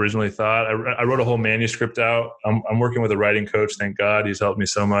originally thought. I wrote a whole manuscript out. I'm working with a writing coach. Thank God, he's helped me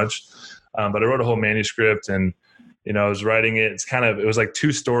so much. But I wrote a whole manuscript, and I was writing it. It was like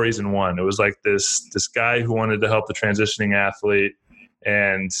two stories in one. It was like this guy who wanted to help the transitioning athlete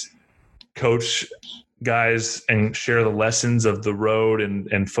and coach guys and share the lessons of the road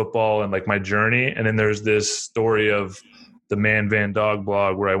and football and my journey. And then there's this story of the Man Van Dog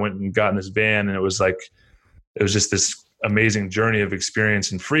blog where I went and got in this van, and it was just this amazing journey of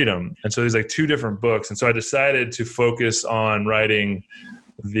experience and freedom. And so there's two different books. And so I decided to focus on writing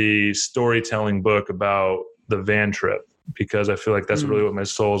the storytelling book about the van trip, because I feel like that's really what my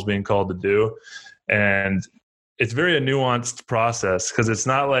soul is being called to do. And it's very a nuanced process, because it's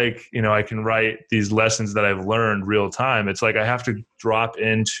not I can write these lessons that I've learned real time. It's I have to drop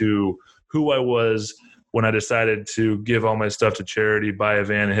into who I was when I decided to give all my stuff to charity, buy a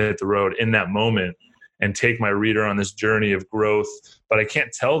van, and hit the road in that moment, and take my reader on this journey of growth. But I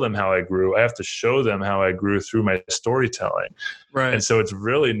can't tell them how I grew. I have to show them how I grew through my storytelling. Right. And so it's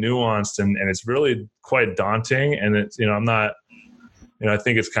really nuanced, and it's really quite daunting. And it's, I'm not, I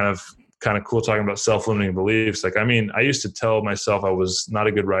think it's kind of cool talking about self-limiting beliefs. I used to tell myself I was not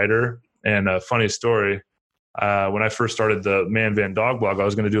a good writer. And a funny story, when I first started the Man Van Dog blog, I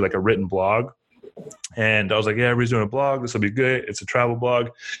was going to do a written blog. And I was like, yeah, everybody's doing a blog. This will be good. It's a travel blog.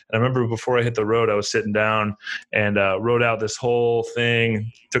 And I remember before I hit the road, I was sitting down and wrote out this whole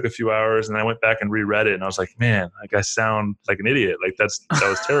thing. Took a few hours, and I went back and reread it. And I was like, man, I sound like an idiot. That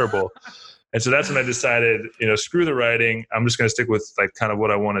was terrible. And so that's when I decided, screw the writing. I'm just going to stick with kind of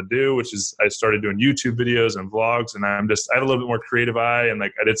what I want to do, which is I started doing YouTube videos and vlogs. And I have a little bit more creative eye, and I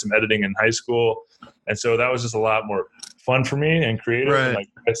did some editing in high school. And so that was just a lot more fun for me and creative. Right. And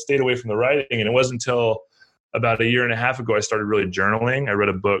I stayed away from the writing. And it wasn't until about a year and a half ago I started really journaling. I read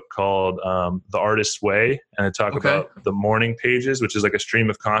a book called The Artist's Way, and I talk about the morning pages, which is a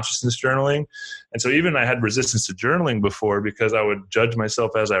stream of consciousness journaling. And so even I had resistance to journaling before, because I would judge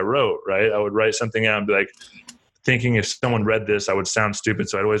myself as I wrote, right? I would write something out and be thinking if someone read this, I would sound stupid.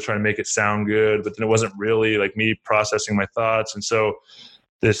 So I'd always try to make it sound good, but then it wasn't really me processing my thoughts. And so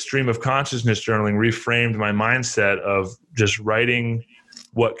this stream of consciousness journaling reframed my mindset of just writing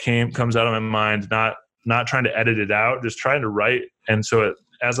what comes out of my mind, not trying to edit it out, just trying to write. And so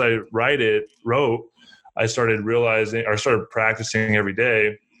as I wrote, I started realizing, or started practicing every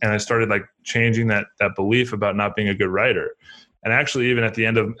day, and I started changing that belief about not being a good writer. And actually, even at the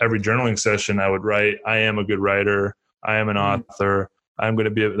end of every journaling session, I would write, I am a good writer. I am an author. I'm going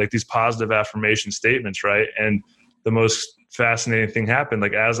to be these positive affirmation statements, right? And the most fascinating thing happened.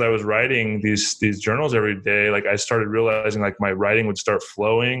 As I was writing these journals every day, I started realizing my writing would start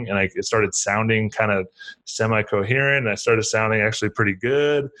flowing, and it started sounding kind of semi-coherent, and I started sounding actually pretty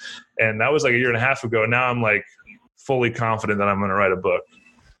good. And that was a year and a half ago. Now I'm fully confident that I'm going to write a book.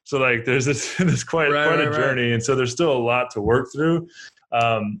 So like there's this quite a journey. And so there's still a lot to work through.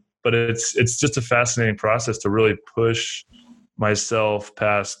 But it's just a fascinating process to really push myself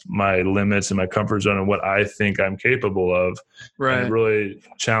past my limits and my comfort zone and what I think I'm capable of. Right. And it really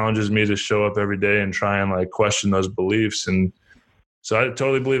challenges me to show up every day and try and like question those beliefs. And so I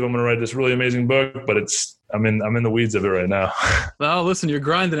totally believe I'm going to write this really amazing book, but I'm in the weeds of it right now. Well, listen, you're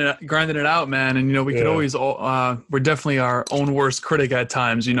grinding it out, man. And, you know, we could always, we're definitely our own worst critic at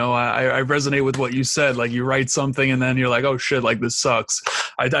times. You know, I resonate with what you said. Like you write something and then you're like, oh shit, like this sucks.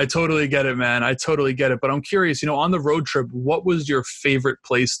 I totally get it, man. I totally get it. But I'm curious, you know, on the road trip, what was your favorite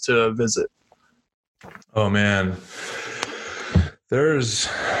place to visit? Oh man, there's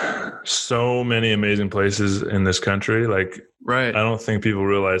so many amazing places in this country. Like, right. I don't think people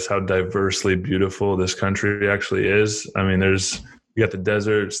realize how diversely beautiful this country actually is. I mean, you got the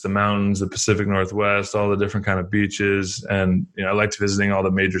deserts, the mountains, the Pacific Northwest, all the different kind of beaches. And, you know, I liked visiting all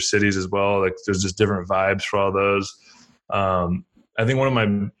the major cities as well. Like there's just different vibes for all those. I think one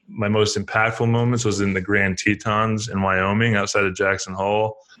of my most impactful moments was in the Grand Tetons in Wyoming outside of Jackson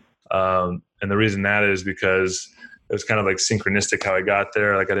Hole. And the reason that is because it was kind of like synchronistic how I got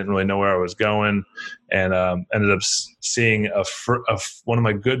there. Like I didn't really know where I was going, and ended up seeing one of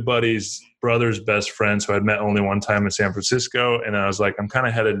my good buddies' brother's best friends who I'd met only one time in San Francisco. And I was like, I'm kind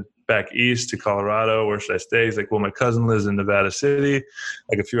of headed back east to Colorado. Where should I stay? He's like, well, my cousin lives in Nevada City,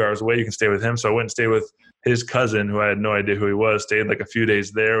 like a few hours away. You can stay with him. So I went and stayed with his cousin, who I had no idea who he was. Stayed like a few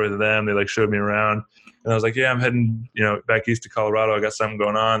days there with them. They like showed me around. And I was like, yeah, I'm heading, you know, back east to Colorado. I got something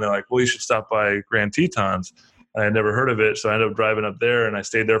going on. They're like, well, you should stop by Grand Tetons. I had never heard of it. So I ended up driving up there and I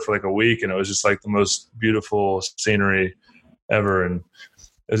stayed there for like a week, and it was just like the most beautiful scenery ever. And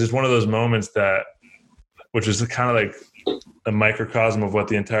it was just one of those moments which was kind of like a microcosm of what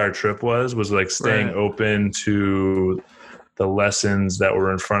the entire trip was like staying open to the lessons that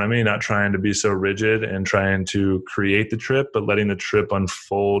were in front of me, not trying to be so rigid and trying to create the trip, but letting the trip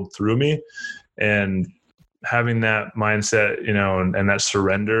unfold through me. And having that mindset, you know, and that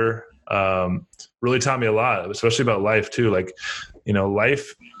surrender, really taught me a lot, especially about life too. Like, you know,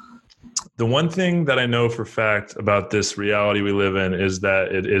 life, the one thing that I know for fact about this reality we live in is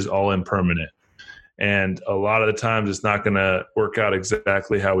that it is all impermanent. And a lot of the times it's not going to work out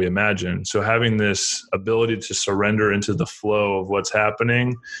exactly how we imagine. So having this ability to surrender into the flow of what's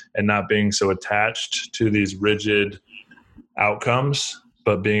happening and not being so attached to these rigid outcomes,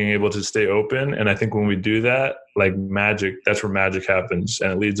 but being able to stay open. And I think when we do that, like magic, that's where magic happens.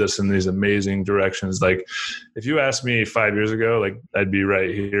 And it leads us in these amazing directions. Like if you asked me 5 years ago, like I'd be right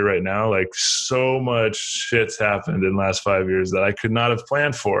here, right now. Like so much shit's happened in the last 5 years that I could not have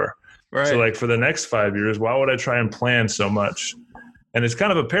planned for. Right. So like for the next 5 years, why would I try and plan so much? And it's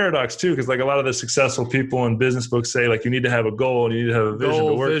kind of a paradox too, because like a lot of the successful people in business books say like you need to have a goal and you need to have a vision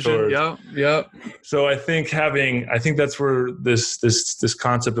to work towards. Yeah. So I think that's where this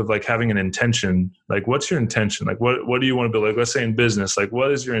concept of like having an intention, like what's your intention? Like what do you want to build? Like let's say in business, like what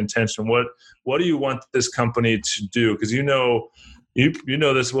is your intention? What do you want this company to do? Because you know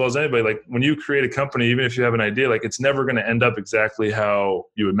this as well as anybody, like when you create a company, even if you have an idea, like it's never going to end up exactly how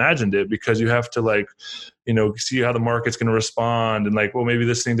you imagined it, because you have to like, you know, see how the market's going to respond and like, well, maybe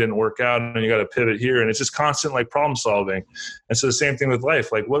this thing didn't work out and you got to pivot here. And it's just constant like problem solving. And so the same thing with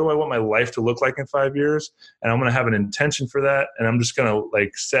life. Like, what do I want my life to look like in 5 years? And I'm going to have an intention for that. And I'm just going to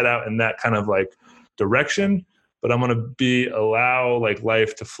like set out in that kind of like direction, but I'm going to allow like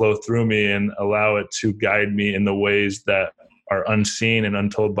life to flow through me and allow it to guide me in the ways that are unseen and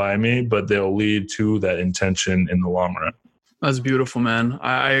untold by me, but they'll lead to that intention in the long run. That's beautiful, man.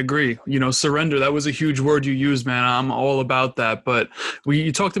 I agree. You know, surrender, that was a huge word you used, man. I'm all about that. But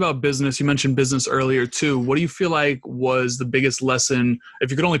you talked about business. You mentioned business earlier too. What do you feel like was the biggest lesson,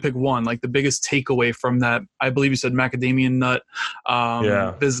 if you could only pick one, like the biggest takeaway from that? I believe you said macadamia nut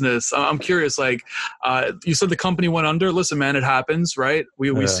business. I'm curious, like you said the company went under. Listen, man, it happens, right?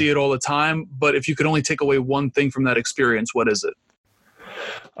 We see it all the time. But if you could only take away one thing from that experience, what is it?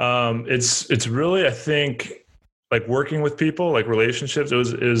 It's really, I think, like working with people, like relationships. I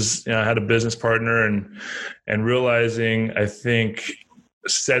had a business partner and realizing, I think,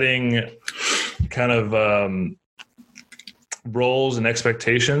 setting kind of roles and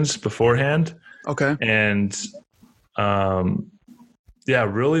expectations beforehand. Okay. And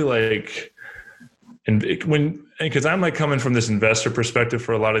really like, because I'm like coming from this investor perspective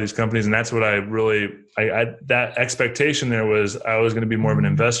for a lot of these companies. And that's what I that expectation there was, I was going to be more of an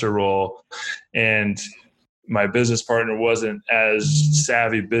investor role. And my business partner wasn't as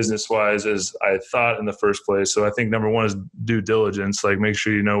savvy business-wise as I thought in the first place. So I think number one is due diligence, like make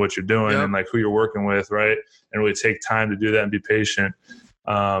sure you know what you're doing and like who you're working with, right? And really take time to do that and be patient.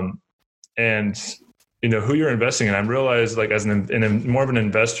 And who you're investing in. I've realized, like, as in a more of an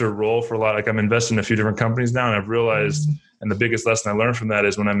investor role for a lot, like I'm investing in a few different companies now, and I've realized, and the biggest lesson I learned from that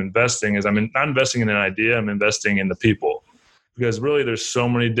is when I'm investing is not investing in an idea, I'm investing in the people. Because really there's so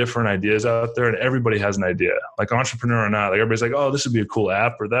many different ideas out there and everybody has an idea, like entrepreneur or not. Like everybody's like, oh, this would be a cool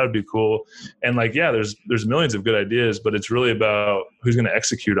app or that would be cool. And like, yeah, there's millions of good ideas, but it's really about who's going to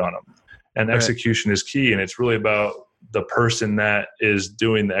execute on them. And execution is key. And it's really about the person that is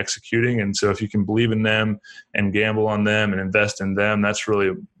doing the executing. And so if you can believe in them and gamble on them and invest in them, that's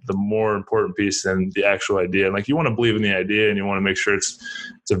really the more important piece than the actual idea. And like, you want to believe in the idea and you want to make sure it's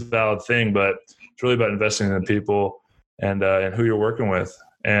a valid thing, but it's really about investing in the people and who you're working with.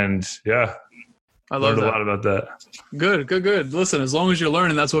 And yeah, I learned a lot about that. Good. Listen, as long as you're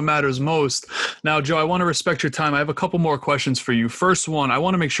learning, that's what matters most. Now, Joe, I want to respect your time. I have a couple more questions for you. First one, I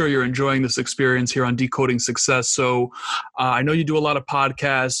want to make sure you're enjoying this experience here on Decoding Success. So I know you do a lot of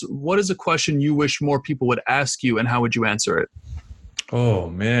podcasts. What is a question you wish more people would ask you, and how would you answer it? Oh,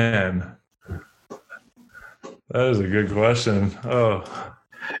 man. That is a good question. Oh,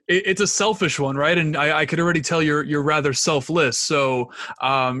 it's a selfish one, right? And I could already tell you're rather selfless. So,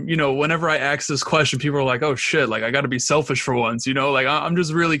 whenever I ask this question, people are like, oh shit, like I got to be selfish for once, like I'm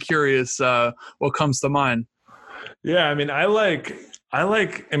just really curious what comes to mind. Yeah. I mean, I'm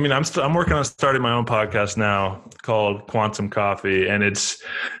working on starting my own podcast now called Quantum Coffee. And it's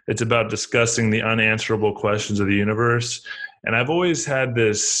about discussing the unanswerable questions of the universe. And I've always had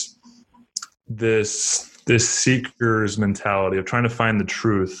this seeker's mentality of trying to find the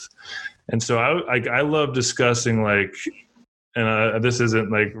truth. And so I love discussing, like, and this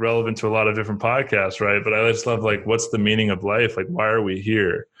isn't like relevant to a lot of different podcasts, right? But I just love, like, what's the meaning of life? Like, why are we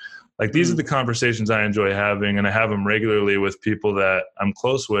here? Like, these are the conversations I enjoy having, and I have them regularly with people that I'm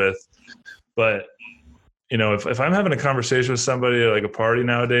close with. But, if I'm having a conversation with somebody at like a party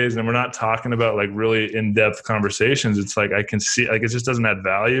nowadays and we're not talking about like really in-depth conversations, it's like, I can see, like, it just doesn't add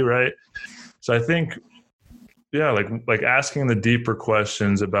value. Right. So I think, yeah, like asking the deeper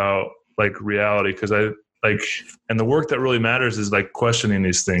questions about like reality, because and the work that really matters is like questioning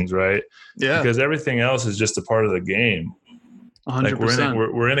these things, right? Yeah. Because everything else is just a part of the game. 100%. Like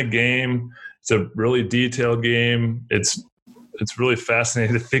we're in a game. It's a really detailed game. It's really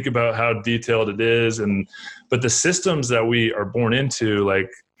fascinating to think about how detailed it is, but the systems that we are born into, like,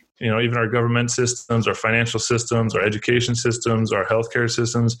 even our government systems, our financial systems, our education systems, our healthcare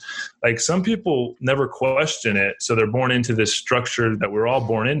systems, like some people never question it. So they're born into this structure that we're all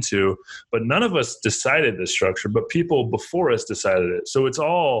born into, but none of us decided this structure, but people before us decided it. So it's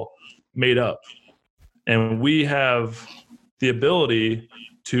all made up. And we have the ability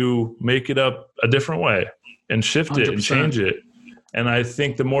to make it up a different way and shift 100%. It and change it. And I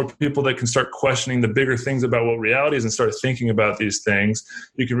think the more people that can start questioning the bigger things about what reality is and start thinking about these things,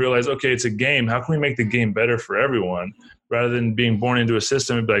 you can realize, okay, it's a game. How can we make the game better for everyone, rather than being born into a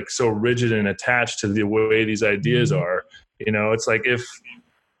system and be like so rigid and attached to the way these ideas are? It's like if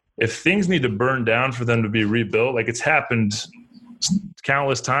things need to burn down for them to be rebuilt, like it's happened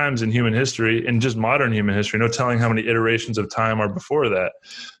countless times in human history, in just modern human history, no telling how many iterations of time are before that.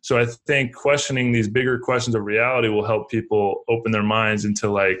 So I think questioning these bigger questions of reality will help people open their minds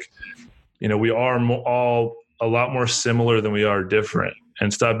into, like, we are all a lot more similar than we are different,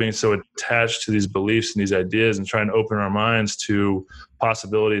 and stop being so attached to these beliefs and these ideas and trying to open our minds to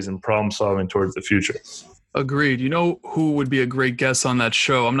possibilities and problem solving towards the future. Agreed. You know who would be a great guest on that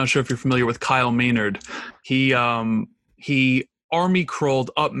show? I'm not sure if you're familiar with Kyle Maynard. He army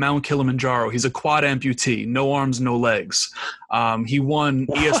crawled up Mount Kilimanjaro. He's a quad amputee, no arms, no legs. He won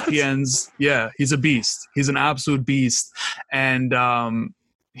ESPN's. Yeah, he's a beast. He's an absolute beast. And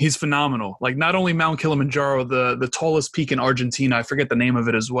he's phenomenal. Like, not only Mount Kilimanjaro, the tallest peak in Argentina, I forget the name of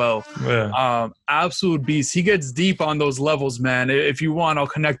it as well. Yeah. Absolute beast. He gets deep on those levels, man. If you want, I'll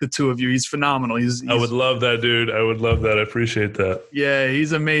connect the two of you. He's phenomenal. I would love that, dude. I would love that. I appreciate that. Yeah,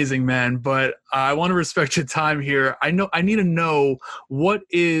 he's amazing, man. But I want to respect your time here. I need to know, what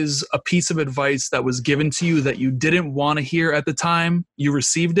is a piece of advice that was given to you that you didn't want to hear at the time you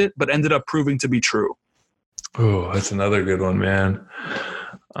received it, but ended up proving to be true? Oh, that's another good one, man.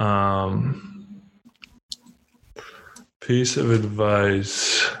 Piece of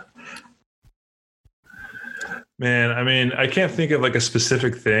advice, man. I mean, I can't think of like a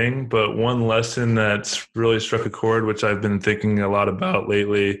specific thing, but one lesson that's really struck a chord, which I've been thinking a lot about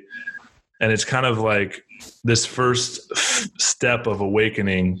lately, and it's kind of like this first step of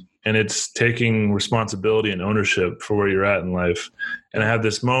awakening, and it's taking responsibility and ownership for where you're at in life. And I had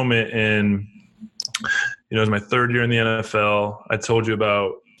this moment in, it was my third year in the NFL. I told you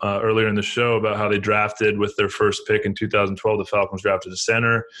about earlier in the show about how they drafted with their first pick in 2012. The Falcons drafted a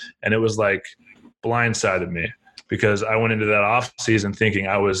center, and it was like blindsided me because I went into that offseason thinking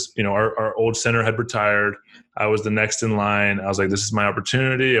I was, our old center had retired. I was the next in line. I was like, this is my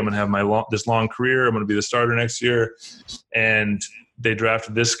opportunity. I'm going to have this long career. I'm going to be the starter next year. And they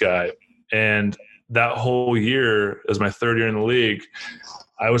drafted this guy. And that whole year, as my third year in the league,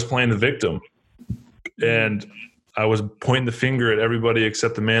 I was playing the victim. And I was pointing the finger at everybody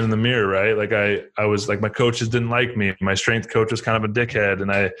except the man in the mirror, right? Like I was like, my coaches didn't like me. My strength coach was kind of a dickhead,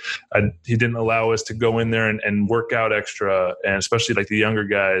 and he didn't allow us to go in there and work out extra, and especially like the younger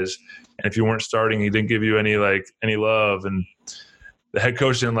guys. And if you weren't starting, he didn't give you any love, and the head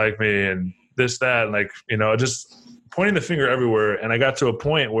coach didn't like me, and this, that, and just pointing the finger everywhere. And I got to a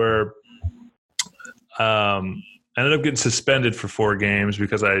point where I ended up getting suspended for 4 games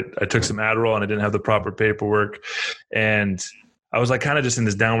because I took some Adderall and I didn't have the proper paperwork. And I was like kind of just in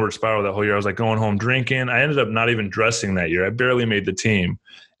this downward spiral that whole year. I was like going home drinking. I ended up not even dressing that year. I barely made the team.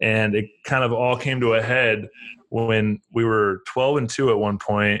 And it kind of all came to a head when we were 12-2 at one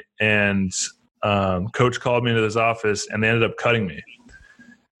point, and coach called me into his office and they ended up cutting me.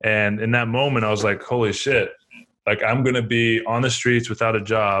 And in that moment, I was like, holy shit, like I'm going to be on the streets without a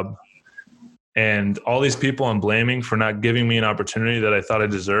job. And all these people I'm blaming for not giving me an opportunity that I thought I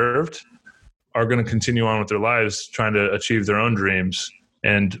deserved are going to continue on with their lives trying to achieve their own dreams.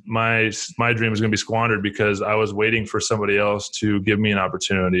 And my dream is going to be squandered because I was waiting for somebody else to give me an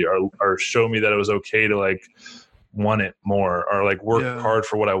opportunity or show me that it was okay to want it more or work hard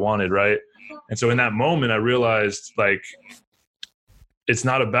for what I wanted. Right. And so in that moment, I realized it's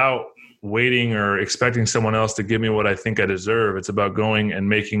not about waiting or expecting someone else to give me what I think I deserve. It's about going and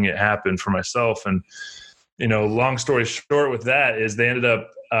making it happen for myself. And, long story short with that is they ended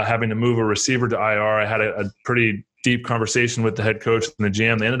up having to move a receiver to IR. I had a pretty deep conversation with the head coach and the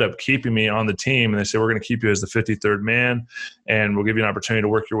GM. They ended up keeping me on the team, and they said, we're going to keep you as the 53rd man, and we'll give you an opportunity to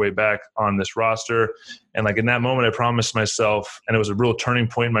work your way back on this roster. And in that moment, I promised myself, and it was a real turning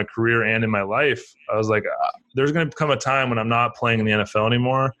point in my career and in my life. I was like, there's going to come a time when I'm not playing in the NFL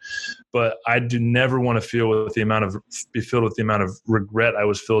anymore, but I do never want to be filled with the amount of regret I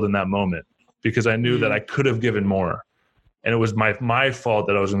was filled in that moment, because I knew that I could have given more. And it was my fault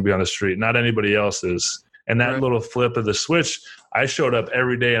that I was going to be on the street, not anybody else's. And that little flip of the switch, I showed up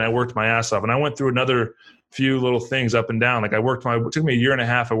every day and I worked my ass off. And I went through another few little things up and down. It took me a year and a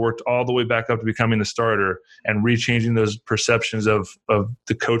half. I worked all the way back up to becoming the starter and rechanging those perceptions of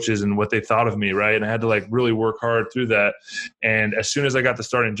the coaches and what they thought of me. Right. And I had to really work hard through that. And as soon as I got the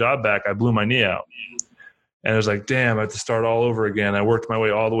starting job back, I blew my knee out. And I was like, damn, I have to start all over again. I worked my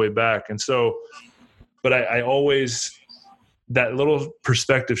way all the way back. And so, but I always, that little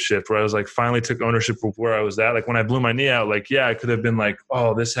perspective shift where I was finally took ownership of where I was at. When I blew my knee out, I could have been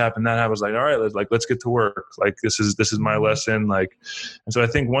oh, this happened, that happened. I was like, all right, let's get to work. This is my lesson. And so I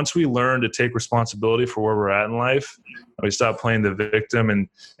think once we learn to take responsibility for where we're at in life, and we stop playing the victim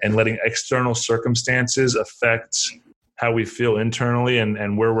and letting external circumstances affect how we feel internally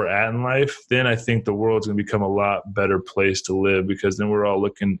and where we're at in life, then I think the world's going to become a lot better place to live, because then we're all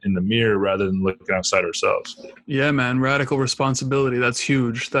looking in the mirror rather than looking outside ourselves. Yeah, man. Radical responsibility. That's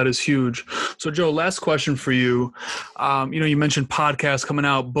huge. That is huge. So Joe, last question for you. You mentioned podcasts coming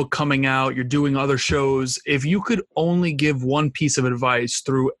out, book coming out, you're doing other shows. If you could only give one piece of advice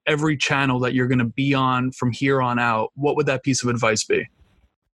through every channel that you're going to be on from here on out, what would that piece of advice be?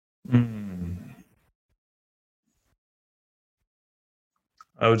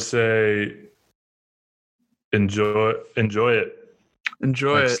 I would say enjoy it. Enjoy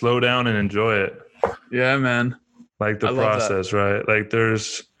it. Slow down and enjoy it. Yeah, man. The process, right?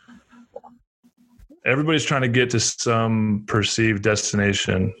 Everybody's trying to get to some perceived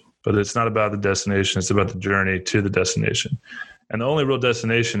destination, but it's not about the destination. It's about the journey to the destination. And the only real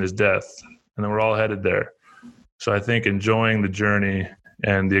destination is death. And then we're all headed there. So I think enjoying the journey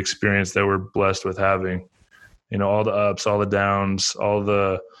and the experience that we're blessed with having, all the ups, all the downs, all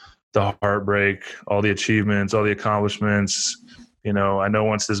the heartbreak, all the achievements, all the accomplishments. I know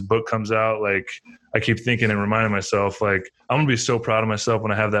once this book comes out, I keep thinking and reminding myself, I'm going to be so proud of myself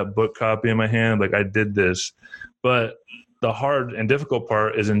when I have that book copy in my hand. I did this. But the hard and difficult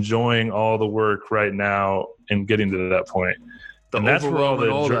part is enjoying all the work right now and getting to that point. And that's where all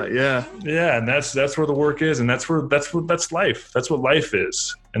that. Yeah. And that's where the work is. And that's life. That's what life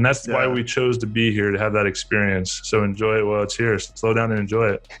is. And that's why we chose to be here, to have that experience. So enjoy it while it's here. Slow down and enjoy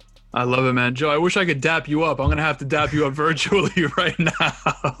it. I love it, man. Joe, I wish I could dap you up. I'm going to have to dap you up virtually right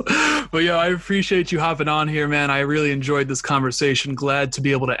now. But yeah, I appreciate you hopping on here, man. I really enjoyed this conversation. Glad to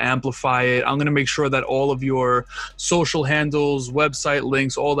be able to amplify it. I'm going to make sure that all of your social handles, website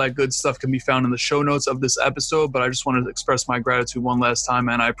links, all that good stuff can be found in the show notes of this episode. But I just wanted to express my gratitude one last time,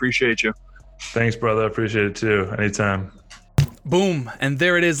 man. I appreciate you. Thanks, brother. I appreciate it too. Anytime. Boom. And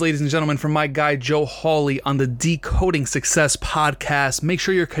there it is, ladies and gentlemen, from my guy Joe Hawley on the Decoding Success podcast. Make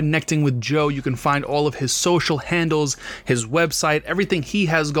sure you're connecting with Joe. You can find all of his social handles, his website, everything he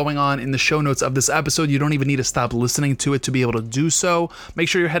has going on in the show notes of this episode. You don't even need to stop listening to it to be able to do so. Make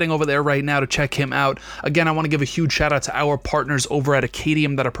sure you're heading over there right now to check him out. Again, I want to give a huge shout out to our partners over at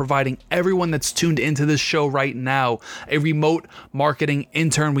Acadium that are providing everyone that's tuned into this show right now a remote marketing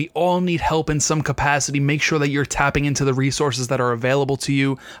intern. We all need help in some capacity. Make sure that you're tapping into the resources that are available to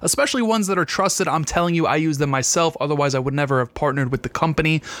you, especially ones that are trusted. I'm telling you, I use them myself. Otherwise, I would never have partnered with the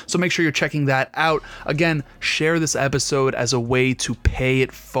company. So make sure you're checking that out. Again, share this episode as a way to pay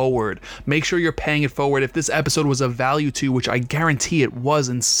it forward. Make sure you're paying it forward. If this episode was of value to you, which I guarantee it was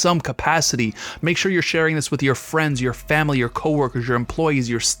in some capacity, make sure you're sharing this with your friends, your family, your coworkers, your employees,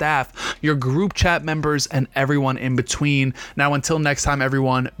 your staff, your group chat members, and everyone in between. Now, until next time,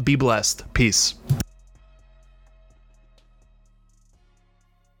 everyone, be blessed. Peace.